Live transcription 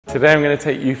Today I'm going to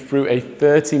take you through a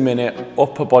 30-minute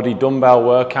upper body dumbbell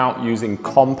workout using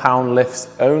compound lifts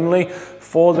only.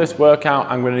 For this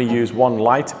workout, I'm going to use one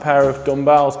lighter pair of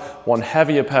dumbbells, one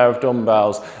heavier pair of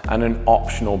dumbbells, and an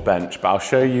optional bench. But I'll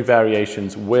show you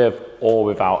variations with or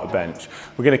without a bench.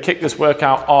 We're going to kick this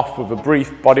workout off with a brief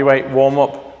bodyweight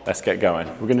warm-up. Let's get going.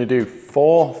 We're going to do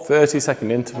 4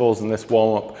 30-second intervals in this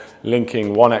warm-up,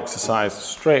 linking one exercise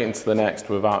straight into the next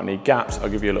without any gaps. I'll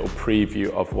give you a little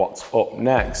preview of what's up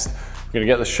next. We're going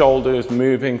to get the shoulders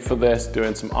moving for this,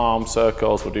 doing some arm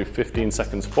circles. We'll do 15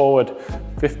 seconds forward,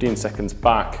 15 seconds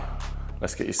back.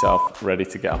 Let's get yourself ready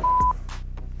to go.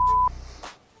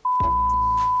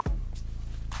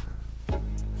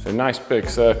 So nice big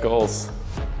circles.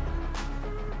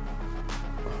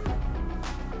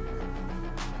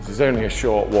 This is only a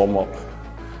short warm-up,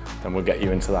 then we'll get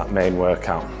you into that main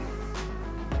workout.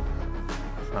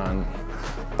 And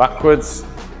backwards.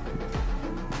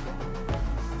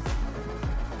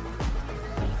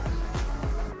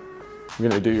 We're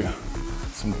going to do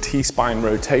some T-spine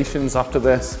rotations after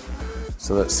this.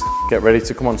 So let's get ready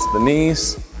to come onto the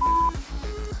knees.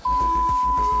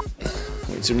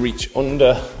 We need to reach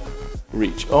under,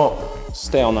 reach up,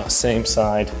 stay on that same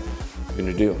side. We're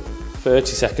going to do 30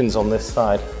 seconds on this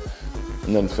side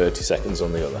and then 30 seconds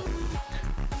on the other.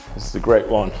 This is a great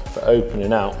one for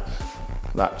opening out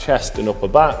that chest and upper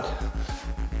back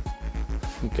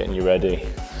and getting you ready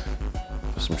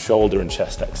for some shoulder and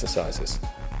chest exercises.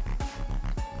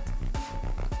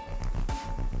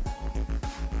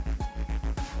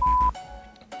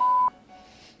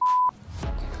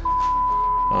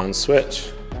 And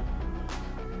switch.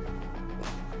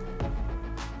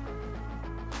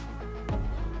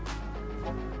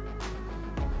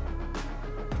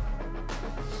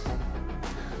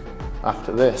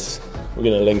 After this, we're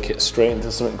going to link it straight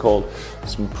into something called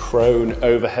some prone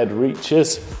overhead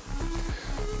reaches.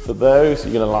 For those,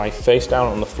 you're going to lie face down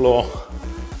on the floor.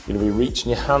 You're going to be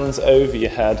reaching your hands over your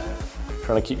head,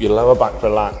 trying to keep your lower back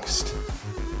relaxed.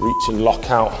 Reach and lock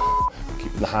out,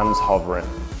 keeping the hands hovering.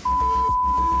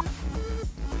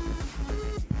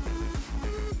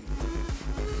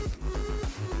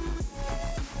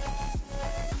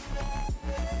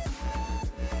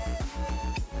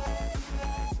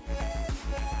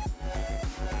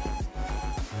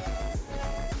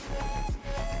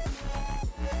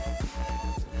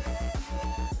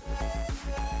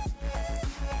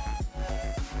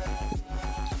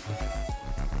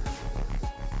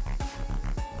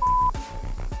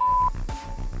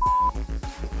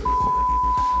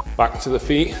 Back to the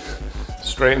feet,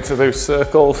 straight into those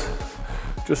circles.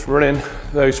 Just running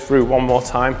those through one more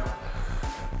time.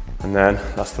 And then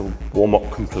that's the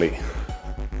warm-up complete.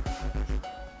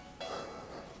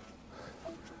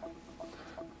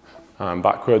 And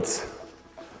backwards.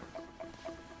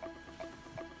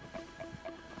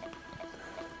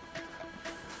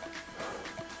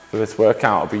 For this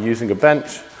workout, I'll be using a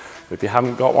bench. If you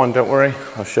haven't got one, don't worry.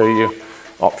 I'll show you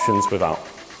options without.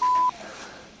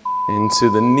 Into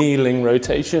the kneeling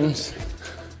rotations.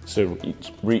 So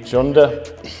reach under,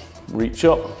 reach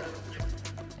up.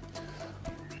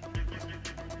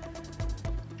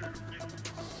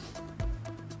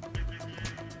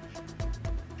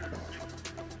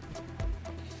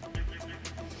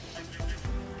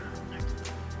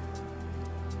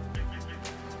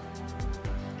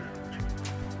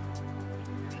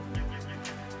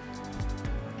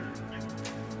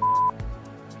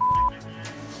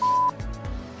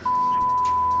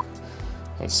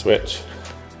 And switch.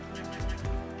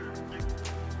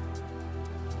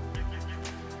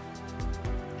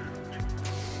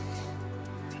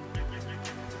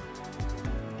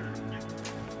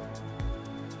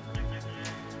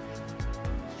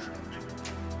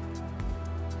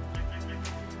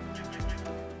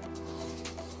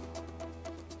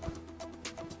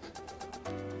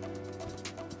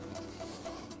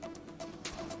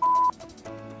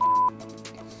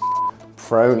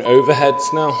 Prone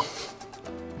overheads now.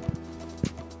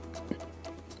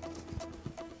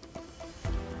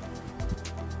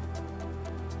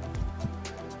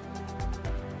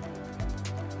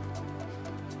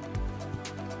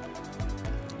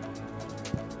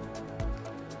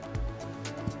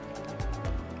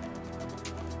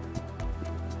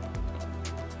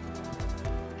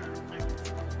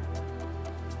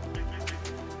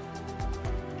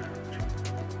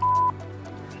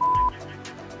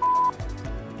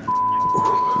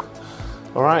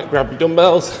 All right, grab your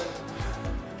dumbbells.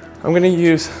 I'm gonna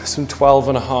use some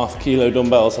 12.5 kilo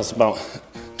dumbbells. That's about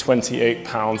 28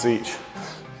 pounds each.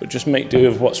 But just make do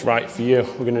with what's right for you.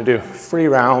 We're gonna do 3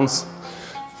 rounds,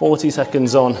 40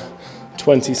 seconds on,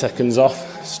 20 seconds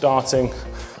off, starting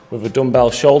with a dumbbell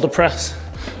shoulder press.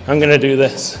 I'm going to do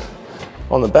this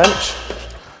on the bench,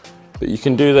 but you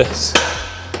can do this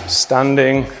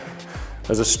standing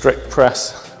as a strict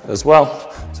press as well.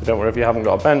 So don't worry if you haven't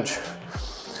got a bench.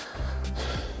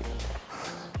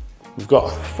 We've got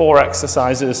 4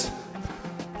 exercises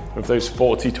with those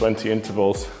 40-20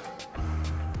 intervals.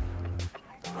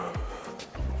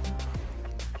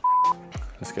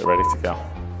 Let's get ready to go.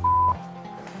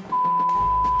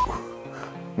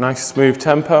 Nice smooth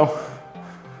tempo.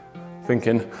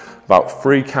 Thinking about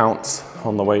 3 counts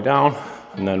on the way down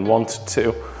and then 1 to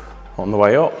 2 on the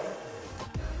way up.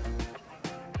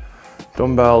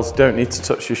 Dumbbells don't need to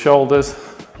touch your shoulders.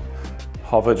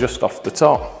 Hover just off the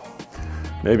top.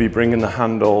 Maybe bringing the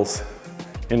handles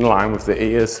in line with the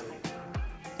ears.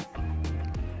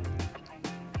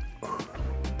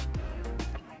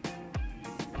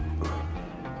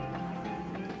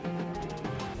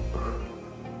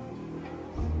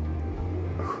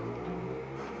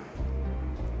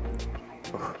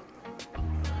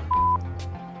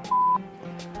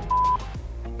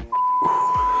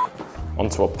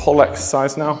 Onto a pull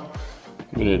exercise now.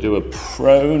 I'm going to do a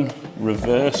prone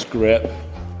reverse grip,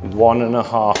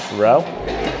 1.5 row.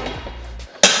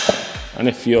 And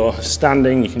if you're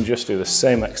standing, you can just do the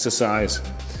same exercise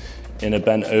in a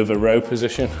bent over row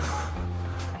position.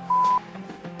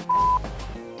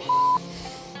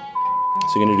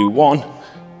 So you're going to do 1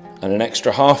 and an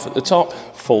extra half at the top,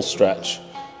 full stretch.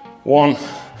 1,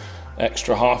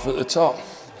 extra half at the top,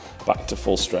 back to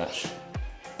full stretch.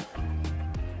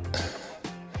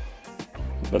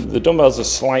 But the dumbbells are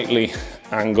slightly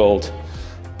angled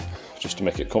just to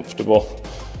make it comfortable,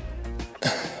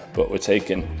 but we're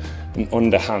taking an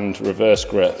underhand reverse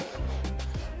grip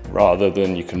rather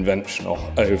than your conventional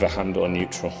overhand or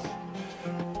neutral.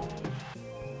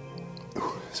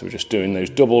 So we're just doing those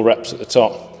double reps at the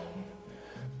top,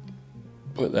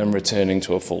 but then returning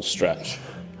to a full stretch.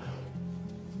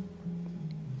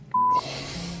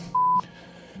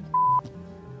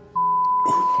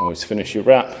 Always finish your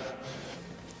rep.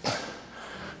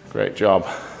 Great job.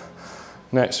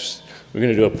 Next, we're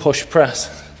going to do a push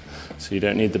press, so you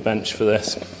don't need the bench for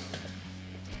this.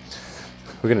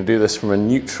 We're going to do this from a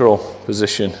neutral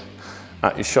position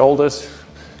at your shoulders.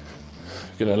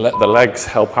 You're going to let the legs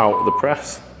help out with the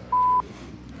press.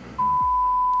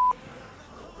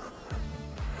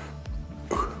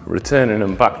 Returning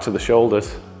them back to the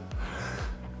shoulders.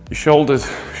 Your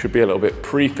shoulders should be a little bit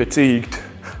pre-fatigued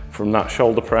from that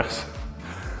shoulder press.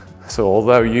 So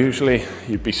although usually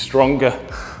you'd be stronger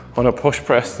on a push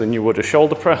press than you would a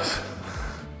shoulder press,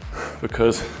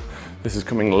 because this is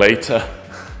coming later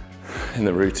in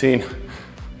the routine,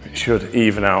 it should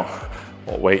even out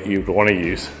what weight you'd want to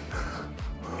use.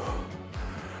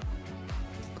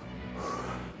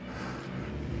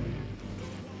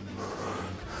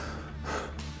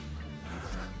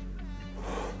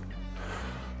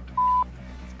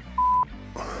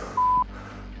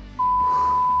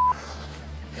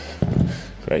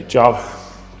 Great job.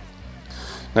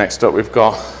 Next up, we've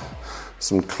got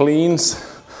some cleans.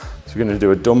 So we're going to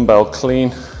do a dumbbell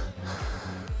clean,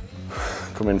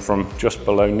 coming from just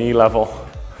below knee level,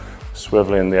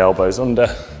 swiveling the elbows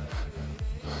under.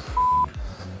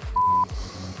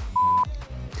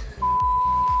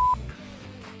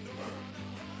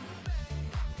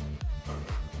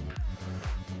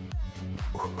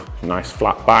 Nice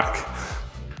flat back.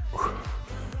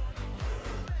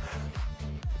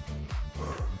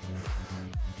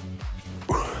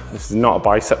 This is not a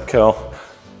bicep curl.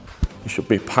 You should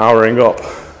be powering up,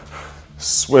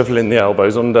 swiveling the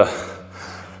elbows under.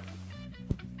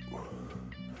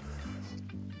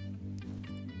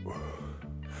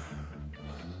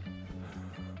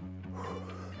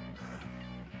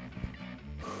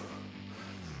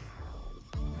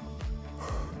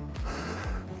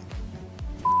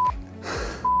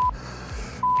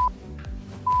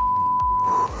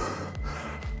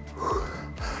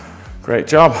 Great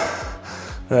job.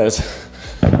 There's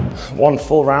 1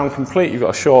 full round complete. You've got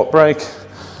a short break,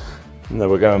 and then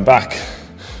we're going back.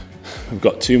 We've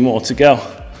got 2 more to go.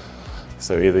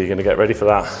 So either you're going to get ready for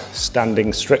that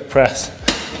standing strict press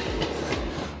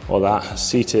or that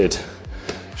seated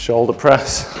shoulder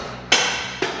press.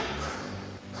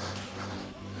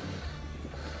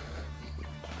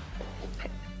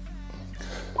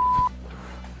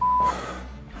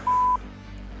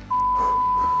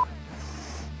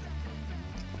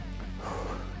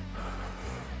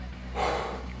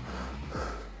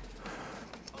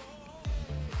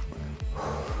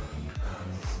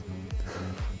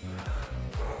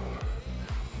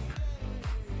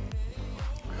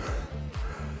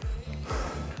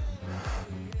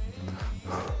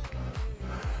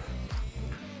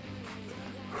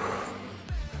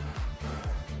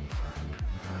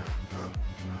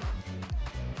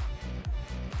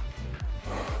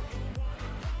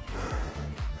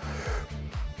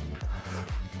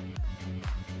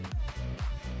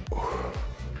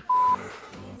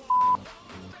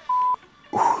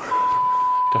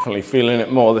 Definitely feeling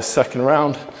it more this second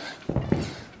round.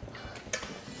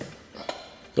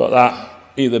 Got that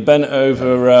either bent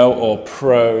over row or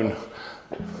prone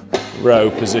row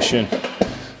position,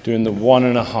 doing the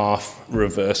 1.5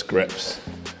 reverse grips.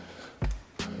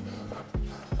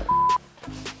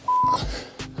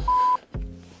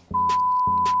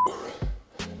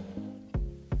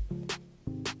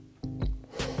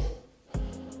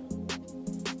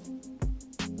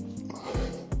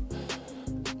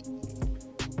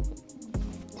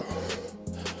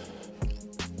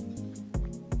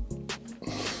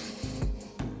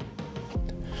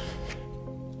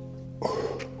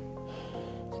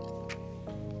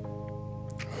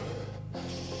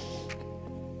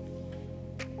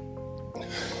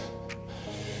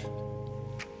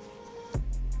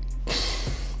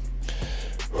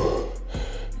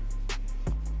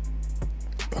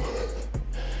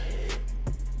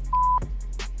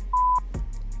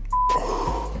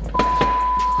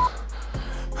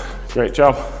 Great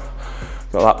job.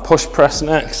 Got that push press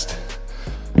next.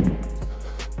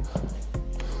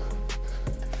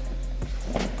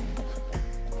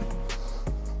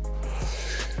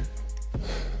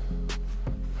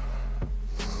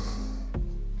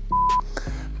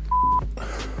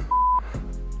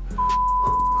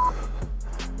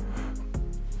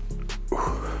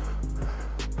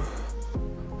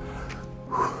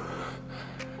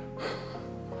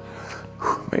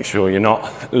 Make sure you're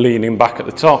not leaning back at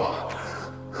the top.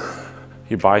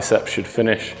 Your biceps should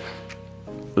finish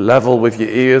level with your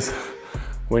ears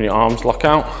when your arms lock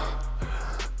out.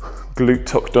 Glute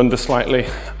tucked under slightly,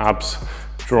 abs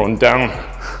drawn down.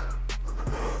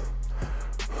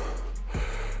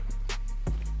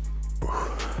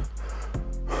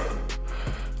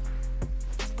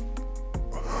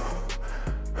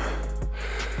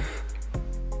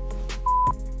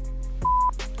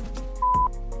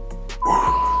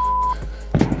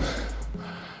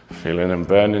 Feeling them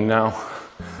burning now.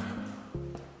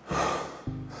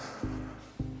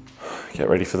 Get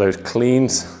ready for those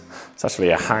cleans. It's actually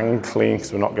a hang clean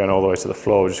because we're not going all the way to the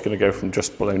floor. We're just going to go from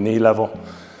just below knee level.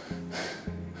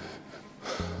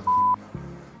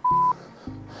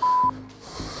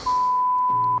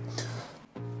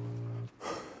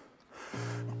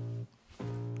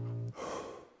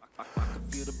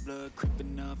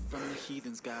 Creeping up from the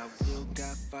heathens, got will,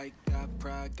 got fight, got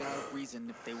pride, got reason.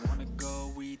 If they wanna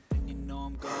go eat, then you know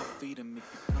I'm gonna feed them. If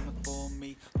you're coming for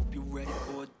me, hope you're ready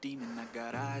for a demon. I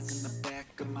got eyes in the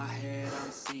back of my head,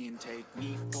 I'm seeing. Take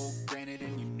me for granted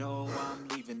and you know I'm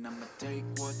leaving. I'ma take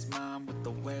what's mine with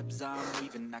the webs I'm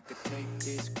weaving. I could take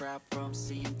this crowd from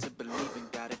seeing to believing.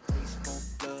 Got a taste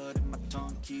for blood and my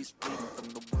tongue keeps bleeding. From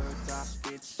the words I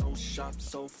spit, so sharp,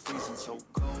 so freezing. So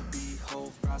cold,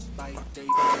 behold, frostbite, they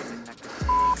feeling. I could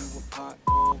tear you apart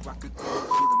or I could go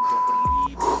heal them. Don't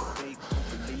believe it, they don't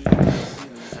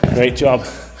believe it. Great job.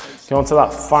 Go on to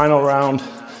that final round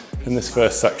in this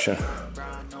first section.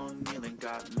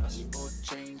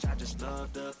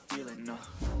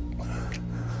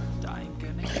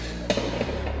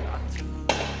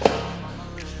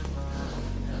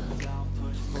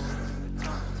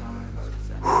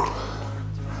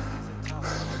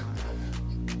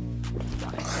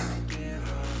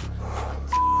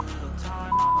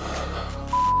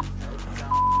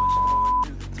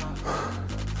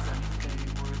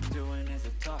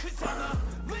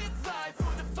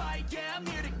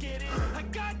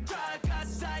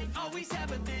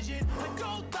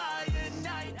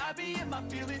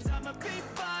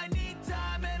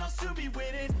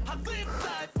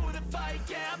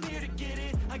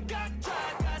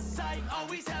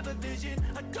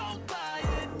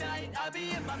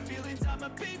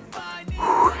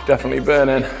 Definitely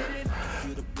burning.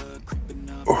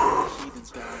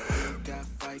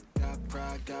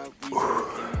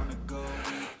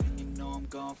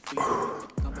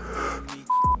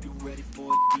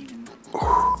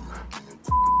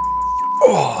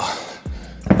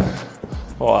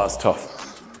 Oh, that's tough.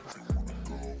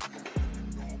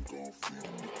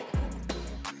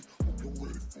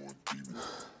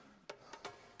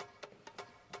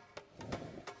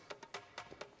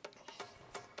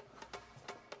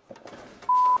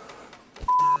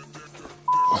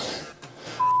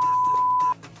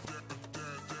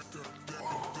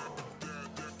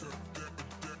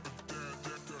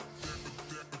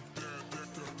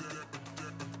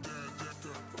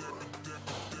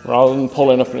 Rather than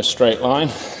pulling up in a straight line,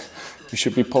 you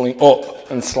should be pulling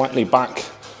up and slightly back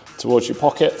towards your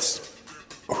pockets.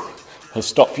 It'll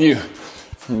stop you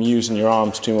from using your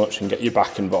arms too much and get your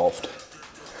back involved.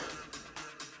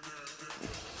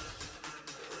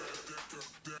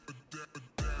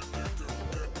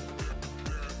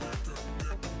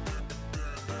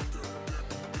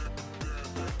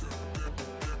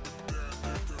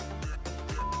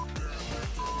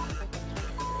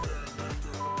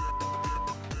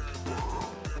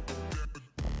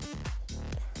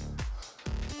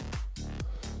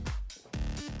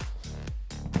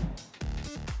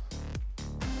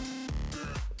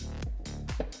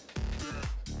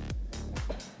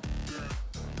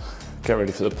 Get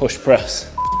ready for the push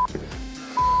press.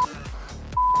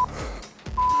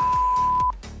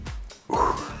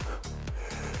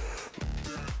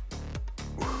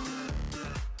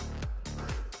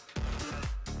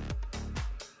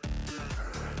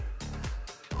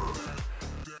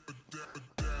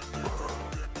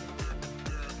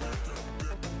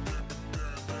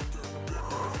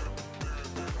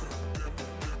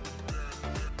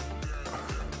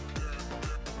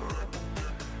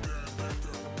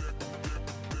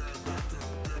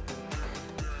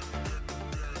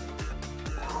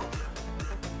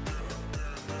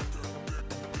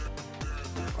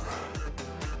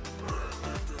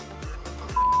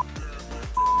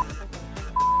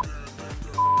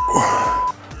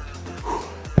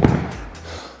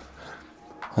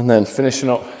 And then finishing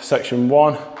up section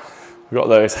 1, we've got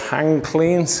those hang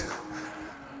cleans.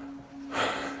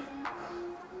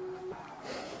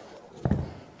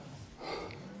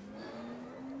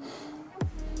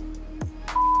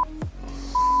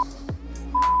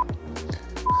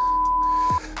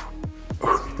 You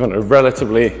want a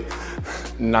relatively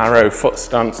narrow foot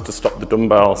stance to stop the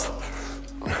dumbbells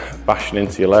bashing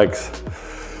into your legs.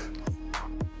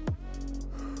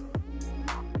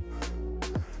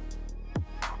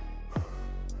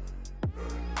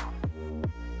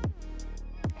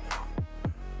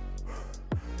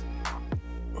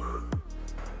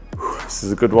 This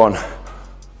is a good one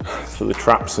for the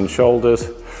traps and shoulders.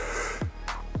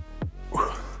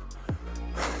 A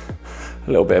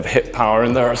little bit of hip power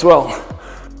in there as well.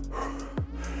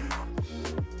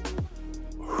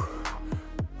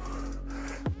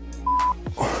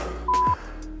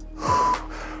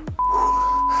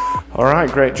 All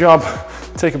right, great job.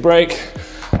 Take a break.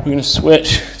 We're going to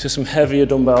switch to some heavier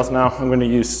dumbbells now. I'm going to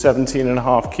use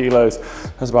 17.5 kilos.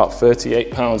 That's about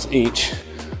 38 pounds each.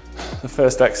 The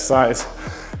first exercise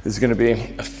is going to be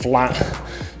a flat,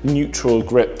 neutral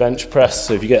grip bench press.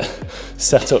 So if you get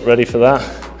set up ready for that.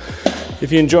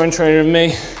 If you're enjoying training with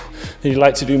me and you'd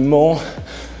like to do more,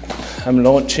 I'm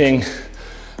launching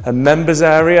a members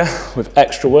area with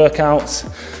extra workouts,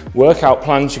 workout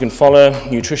plans you can follow,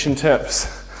 nutrition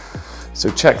tips.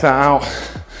 So check that out.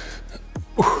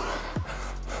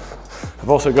 I've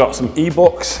also got some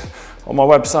ebooks on my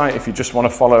website. If you just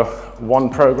want to follow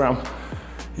one program,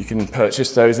 you can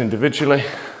purchase those individually.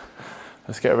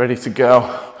 Let's get ready to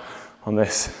go on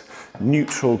this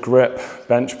neutral grip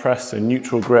bench press. So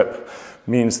neutral grip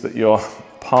means that your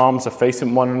palms are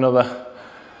facing one another.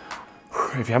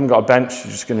 If you haven't got a bench,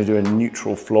 you're just going to do a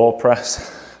neutral floor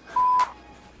press.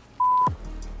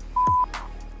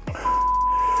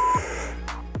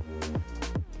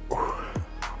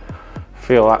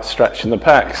 Feel that stretch in the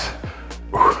pecs,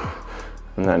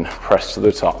 and then press to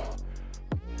the top.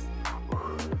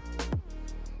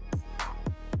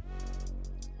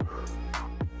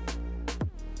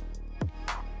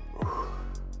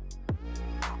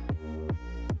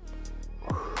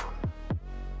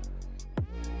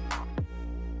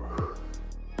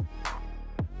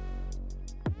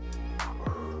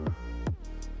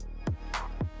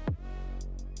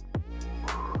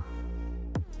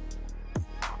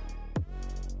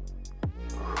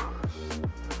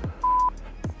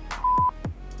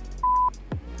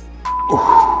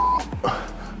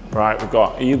 Right, we've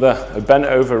got either a bent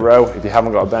over row if you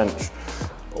haven't got a bench,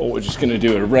 or we're just going to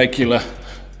do a regular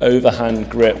overhand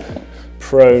grip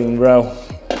prone row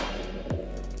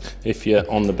if you're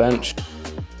on the bench.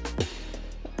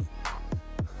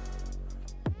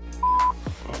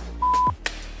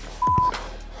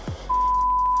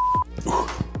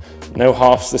 No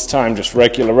halves this time, just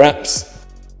regular reps.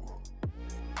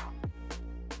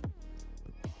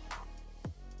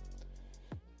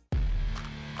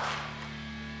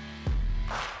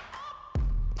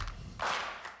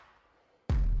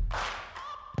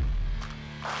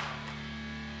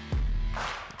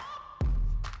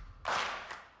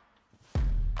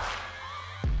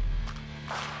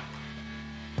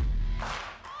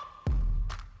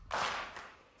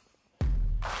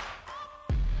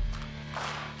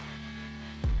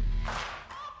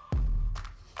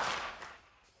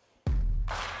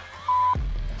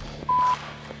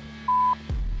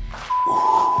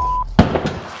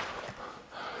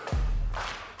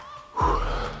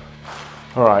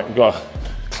 All right, we've got a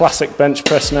classic bench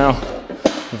press now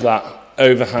with that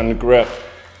overhand grip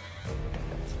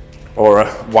or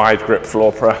a wide grip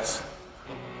floor press.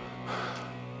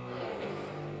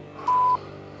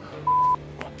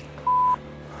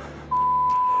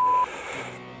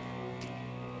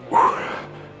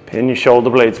 Pin your shoulder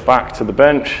blades back to the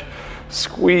bench,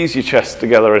 squeeze your chest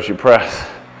together as you press.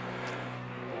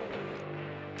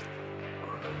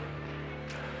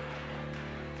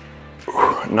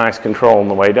 Nice control on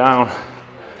the way down.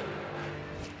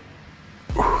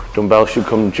 Dumbbell should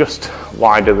come just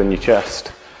wider than your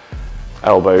chest.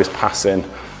 Elbows passing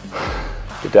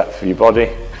the depth of your body.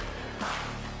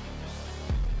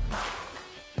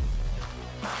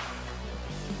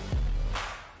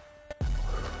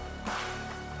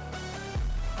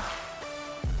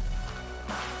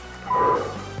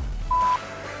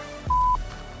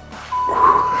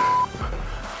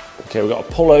 Okay, we've got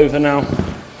a pull over now.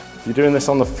 If you're doing this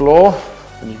on the floor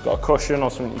and you've got a cushion or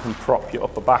something you can prop your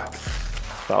upper back,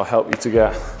 that'll help you to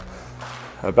get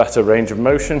a better range of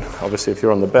motion. Obviously, if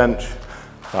you're on the bench,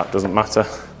 that doesn't matter.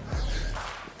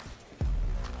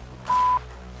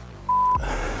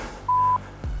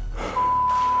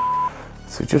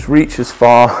 So just reach as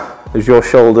far as your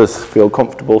shoulders feel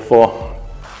comfortable for.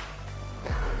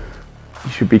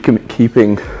 You should be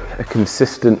keeping a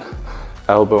consistent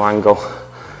elbow angle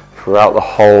throughout the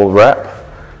whole rep.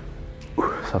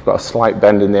 So I've got a slight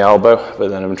bend in the elbow, but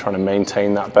then I'm trying to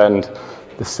maintain that bend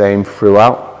the same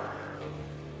throughout.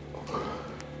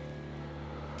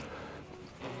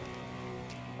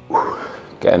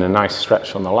 Getting a nice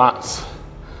stretch on the lats.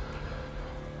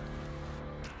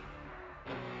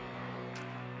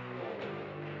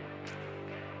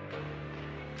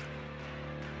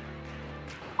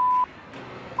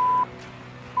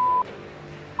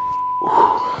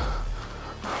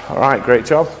 All right, great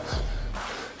job.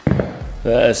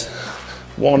 There's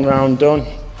one round done.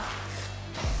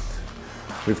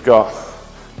 We've got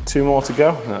 2 more to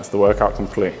go, and that's the workout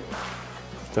complete.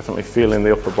 Definitely feeling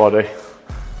the upper body.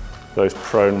 Those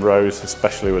prone rows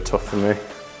especially were tough for me.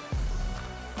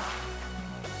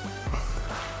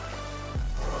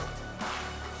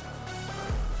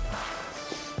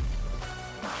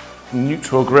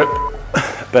 Neutral grip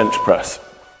bench press.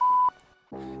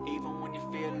 Even when you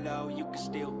feel low, you can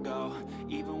still go.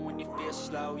 Even when you feel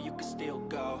slow, you can still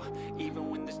go. Even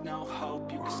when there's no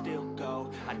hope, you can still go.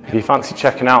 If you fancy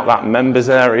checking out that members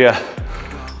area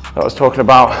that I was talking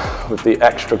about with the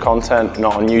extra content,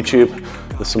 not on YouTube,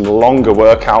 there's some longer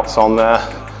workouts on there.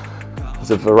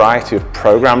 There's a variety of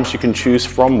programs you can choose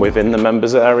from within the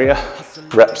members area.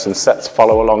 Reps and sets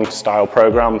follow along style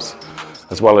programs,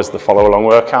 as well as the follow along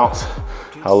workouts.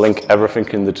 I'll link everything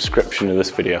in the description of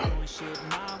this video.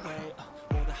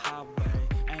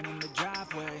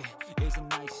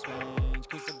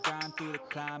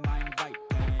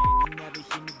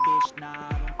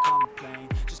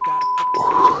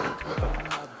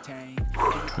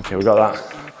 Okay, we got that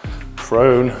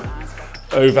prone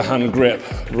overhand grip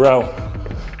row.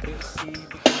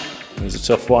 It was a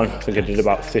tough one. I think I did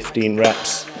about 15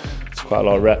 reps. It's quite a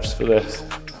lot of reps for this.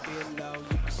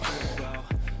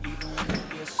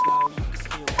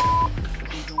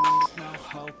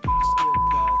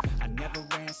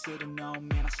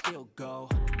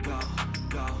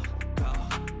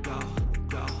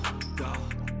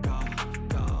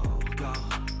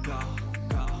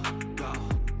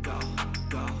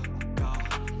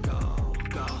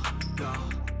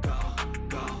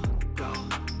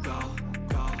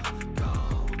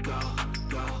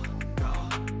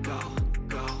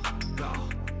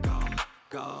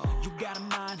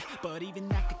 But even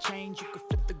that could change. You could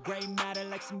flip the gray matter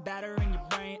like some batter in your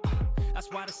brain. That's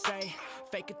why I say,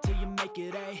 fake it till you make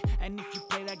it A. And if you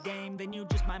play that game, then you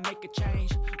just might make a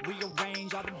change.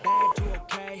 Rearrange all the bad to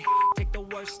okay. Take the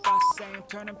worst I say and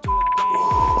turn them to a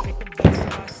game. Take the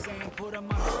best I say and put them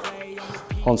on display.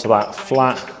 Onto that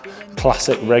flat,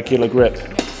 classic regular grip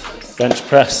bench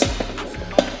press.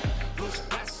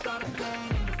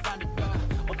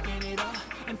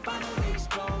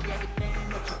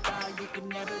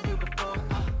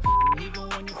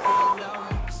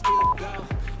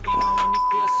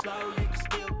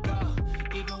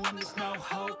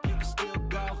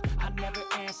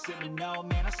 No,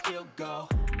 man, I still go,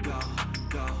 go,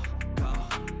 go, go, go,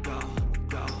 go,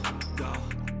 go, go, go,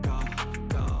 go, go, go,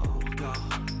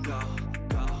 go, go,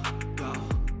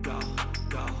 go,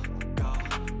 go,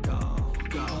 go,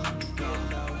 go. Feel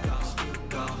low, y'all still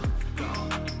go, go.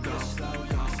 Feel slow,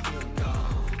 y'all still go,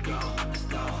 go. There's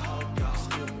no hope, y'all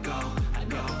still go. I never ran, so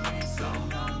no, man, I still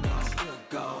go.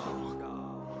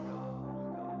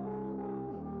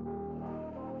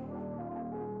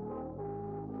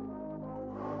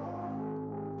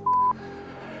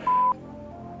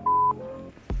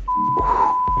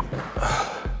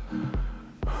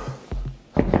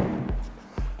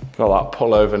 Got that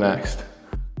pull over next.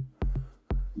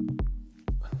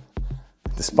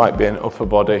 Despite being upper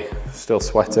body, still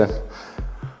sweating.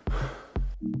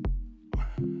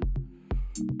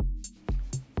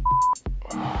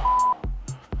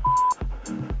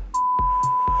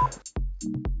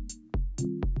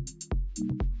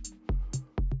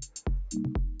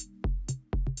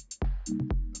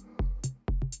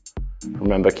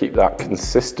 Remember, keep that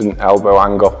consistent elbow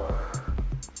angle.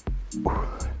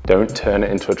 Don't turn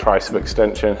it into a tricep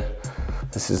extension.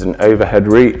 This is an overhead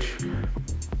reach.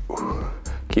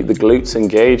 Keep the glutes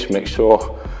engaged. Make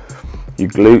sure your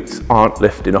glutes aren't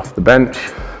lifting off the bench.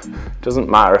 Doesn't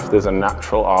matter if there's a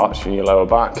natural arch in your lower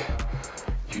back.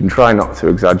 You can try not to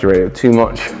exaggerate it too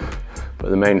much,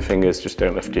 but the main thing is just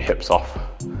don't lift your hips off.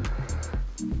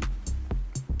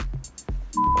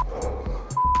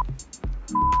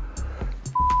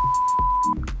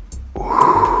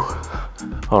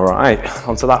 All right,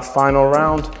 onto that final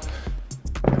round.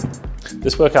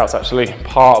 This workout's actually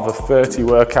part of a 30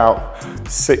 workout,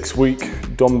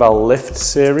 6-week dumbbell lift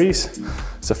series.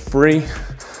 It's a free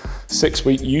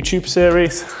 6-week YouTube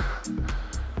series.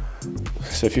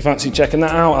 So if you fancy checking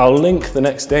that out, I'll link the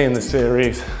next day in the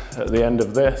series at the end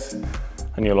of this.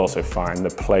 And you'll also find the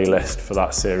playlist for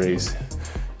that series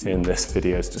in this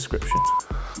video's description.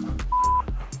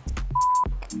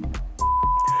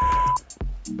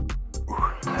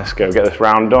 Let's go get this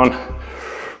round done.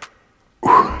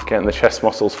 Getting the chest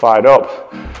muscles fired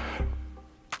up.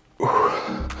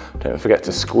 Don't forget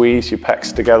to squeeze your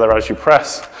pecs together as you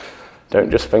press.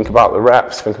 Don't just think about the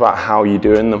reps, think about how you're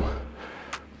doing them.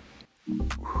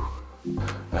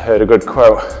 I heard a good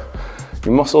quote.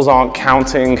 Your muscles aren't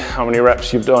counting how many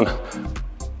reps you've done.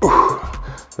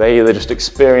 They either just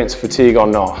experience fatigue or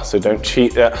not. So don't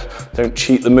cheat it, don't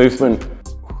cheat the movement.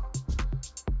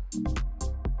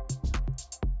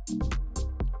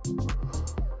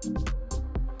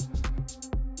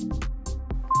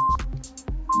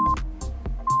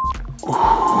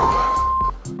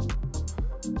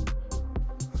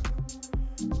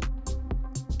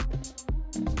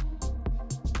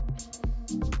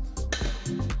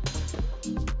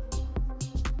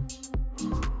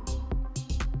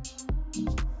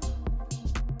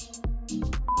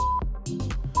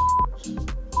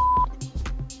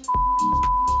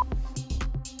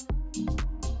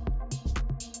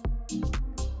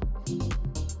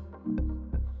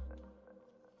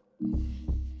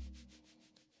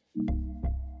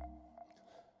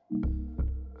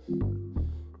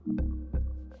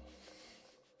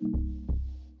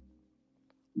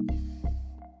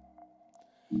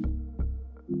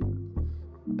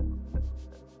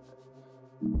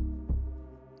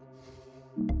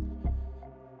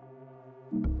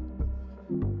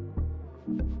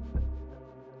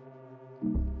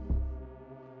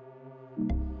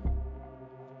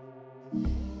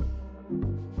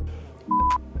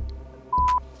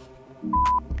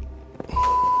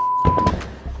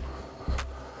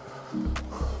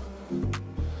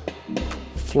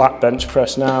 Flat bench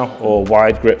press now, or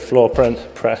wide grip floor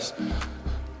press.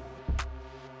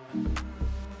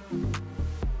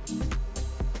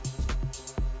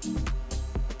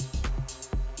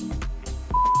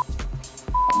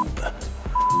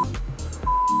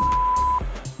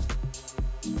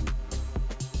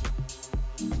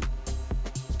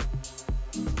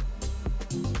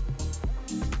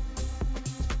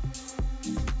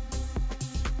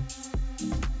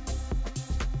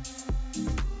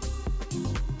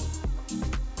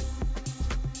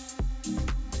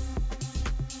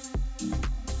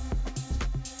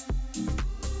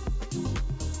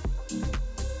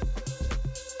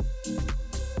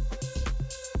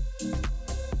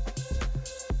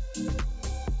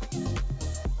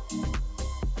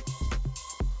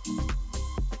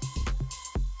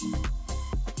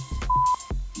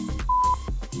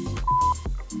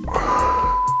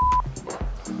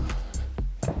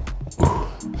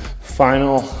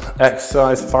 Final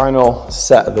exercise, final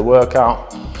set of the workout.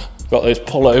 Got those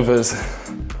pullovers.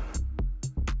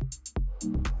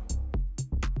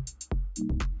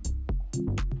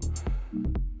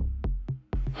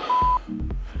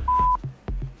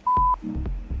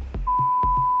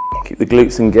 Keep the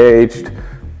glutes engaged.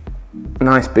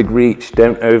 Nice big reach,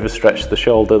 don't overstretch the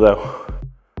shoulder though.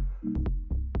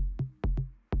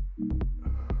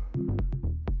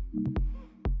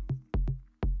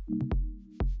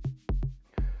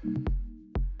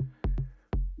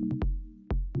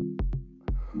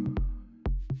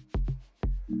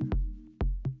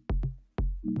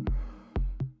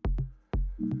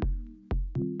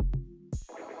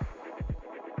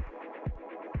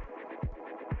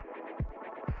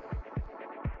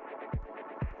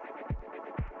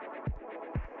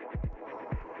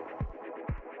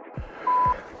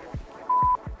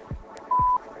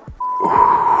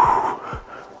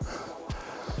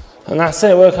 And that's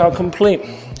it, workout complete.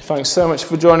 Thanks so much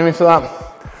for joining me for that.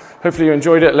 Hopefully you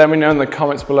enjoyed it. Let me know in the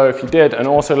comments below if you did, and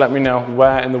also let me know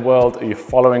where in the world are you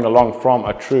following along from.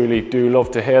 I truly do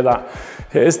love to hear that.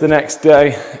 Here's the next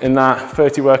day in that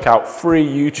 30 workout free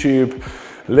YouTube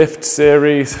LIFT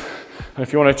Series. And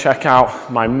if you want to check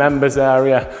out my members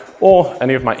area or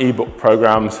any of my ebook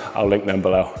programs, I'll link them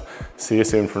below. See you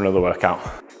soon for another workout.